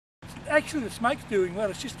Actually, the smoke's doing well.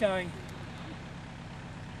 It's just going.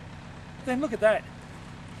 Then look at that.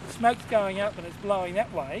 The smoke's going up and it's blowing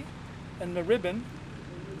that way, and the ribbon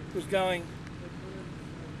was going.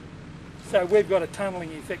 So we've got a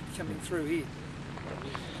tunnelling effect coming through here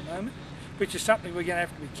at the moment, which is something we're going to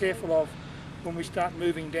have to be careful of when we start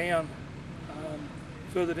moving down,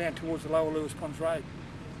 further down towards the Lower Lewis Ponds Road.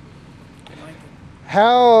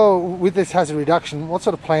 How, with this hazard reduction, what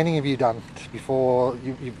sort of planning have you done before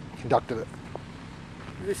you've conducted it?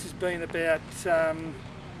 This has been about,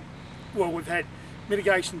 well, we've had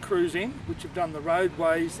mitigation crews in, which have done the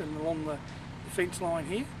roadways and along the fence line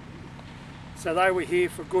here. So they were here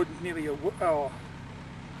for good nearly 3-4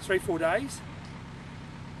 days.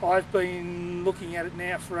 I've been looking at it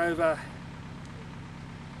now for over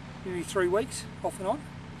nearly 3 weeks, off and on.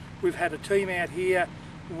 We've had a team out here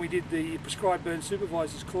when we did the prescribed burn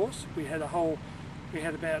supervisors course. We had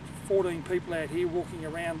about 14 people out here walking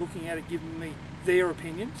around, looking at it, giving me their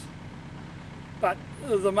opinions. But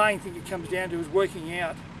the main thing it comes down to is working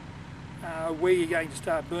out where you're going to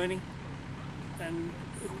start burning and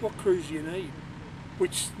what crews you need,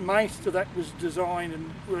 which most of that was designed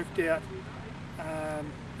and worked out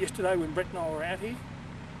yesterday when Brett and I were out here.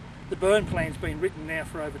 The burn plan's been written now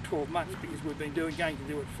for over 12 months because we've been going to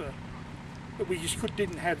do it for, but we just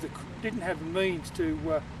didn't have the means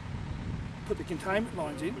to put the containment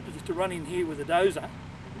lines in, because to run in here with a dozer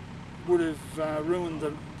would have ruined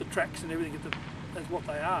the tracks and everything as what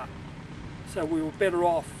they are. So we were better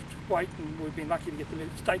off waiting. We've been lucky to get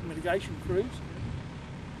the state mitigation crews,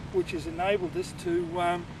 which has enabled us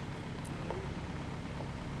to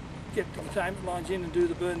get the containment lines in and do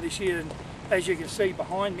the burn this year. And as you can see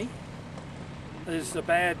behind me, there's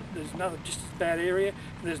another just as bad area,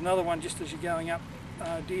 and there's another one just as you're going up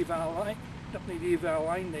Deervale Lane, up near Deervale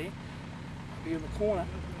Lane there, in the corner.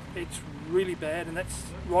 It's really bad, and that's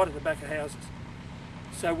right at the back of houses.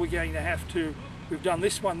 So we're going to have to, we've done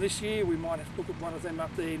this one this year, we might have to look at one of them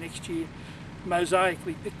up there next year,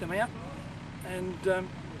 mosaically pick them out, and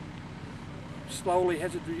slowly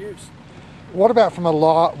hazard reduce. What about from a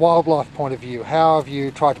wildlife point of view? How have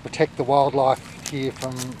you tried to protect the wildlife here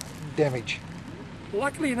from damage?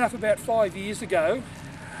 Luckily enough, about 5 years ago,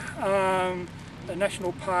 a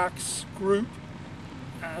National Parks group,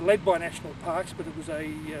 led by National Parks, but it was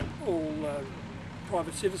all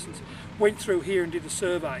private citizens, went through here and did a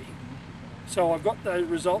survey. So I've got the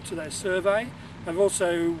results of that survey.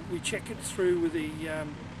 We check it through with the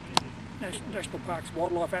National Parks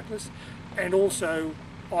Wildlife Atlas, and also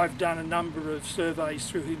I've done a number of surveys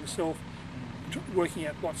through here myself, working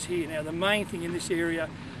out what's here. Now the main thing in this area,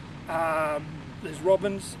 there's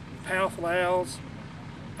robins, powerful owls,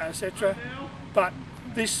 etc. But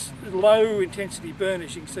this low intensity burn,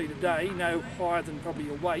 as you can see today, no higher than probably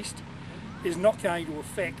your waist, is not going to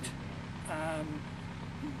affect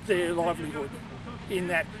their livelihood, in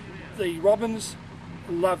that the robins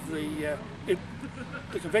love the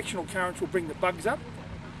convectional currents will bring the bugs up.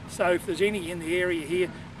 So if there's any in the area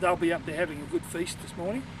here, they'll be up there having a good feast this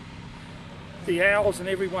morning. The owls and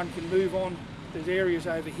everyone can move on. There's areas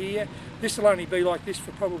over here. This will only be like this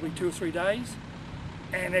for probably 2 or 3 days.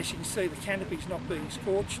 And as you can see, the canopy's not being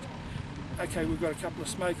scorched. Okay, we've got a couple of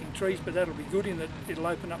smoking trees, but that'll be good in that it'll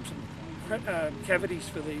open up some cavities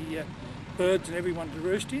for the birds and everyone to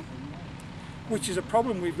roost in, which is a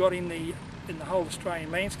problem we've got in the whole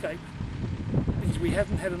Australian landscape, because we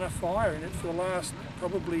haven't had enough fire in it for the last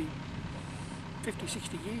probably 50,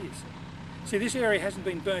 60 years. See, this area hasn't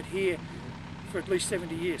been burnt here for at least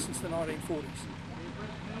 70 years, since the 1940s.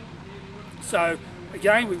 So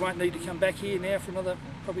again, we won't need to come back here now for another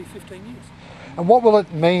probably 15 years. And what will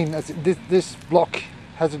it mean, as this block,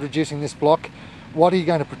 hazard reducing this block, what are you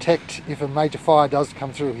going to protect if a major fire does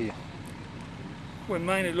come through here? We're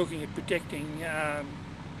mainly looking at protecting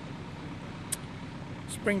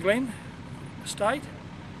Spring Glen Estate,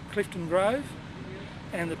 Clifton Grove,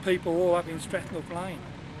 and the people all up in Strathmilk Lane.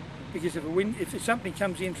 Because if something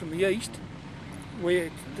comes in from the east,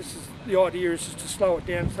 the idea is just to slow it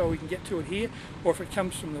down so we can get to it here, or if it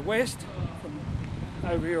comes from the west, from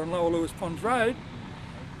over here on Lower Lewis Ponds Road,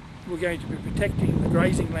 we're going to be protecting the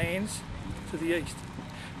grazing lands to the east.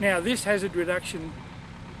 Now this hazard reduction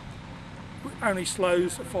only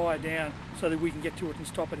slows a fire down so that we can get to it and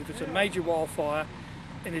stop it. If it's a major wildfire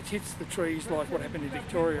and it hits the trees like what happened in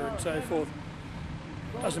Victoria and so forth,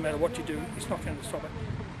 doesn't matter what you do, it's not going to stop it.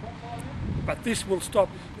 But this will stop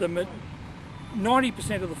the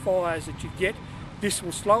 90% of the fires that you get. This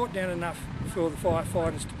will slow it down enough for the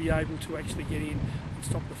firefighters to be able to actually get in and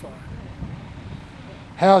stop the fire.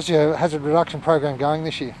 How's your hazard reduction program going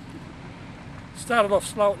this year? Started off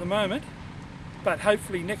slow at the moment, But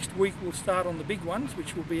hopefully next week we'll start on the big ones,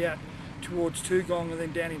 which will be out towards Tugong and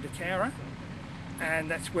then down into Cowra, and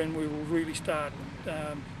that's when we will really start.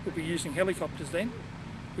 We'll be using helicopters then,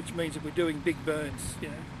 which means that we're doing big burns,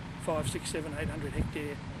 5, 6, 7, 800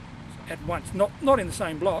 hectare at once. Not in the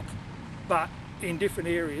same block, but in different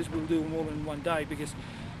areas. We'll do them all in one day, because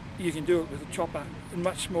you can do it with a chopper and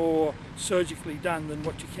much more surgically done than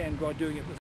what you can by doing it with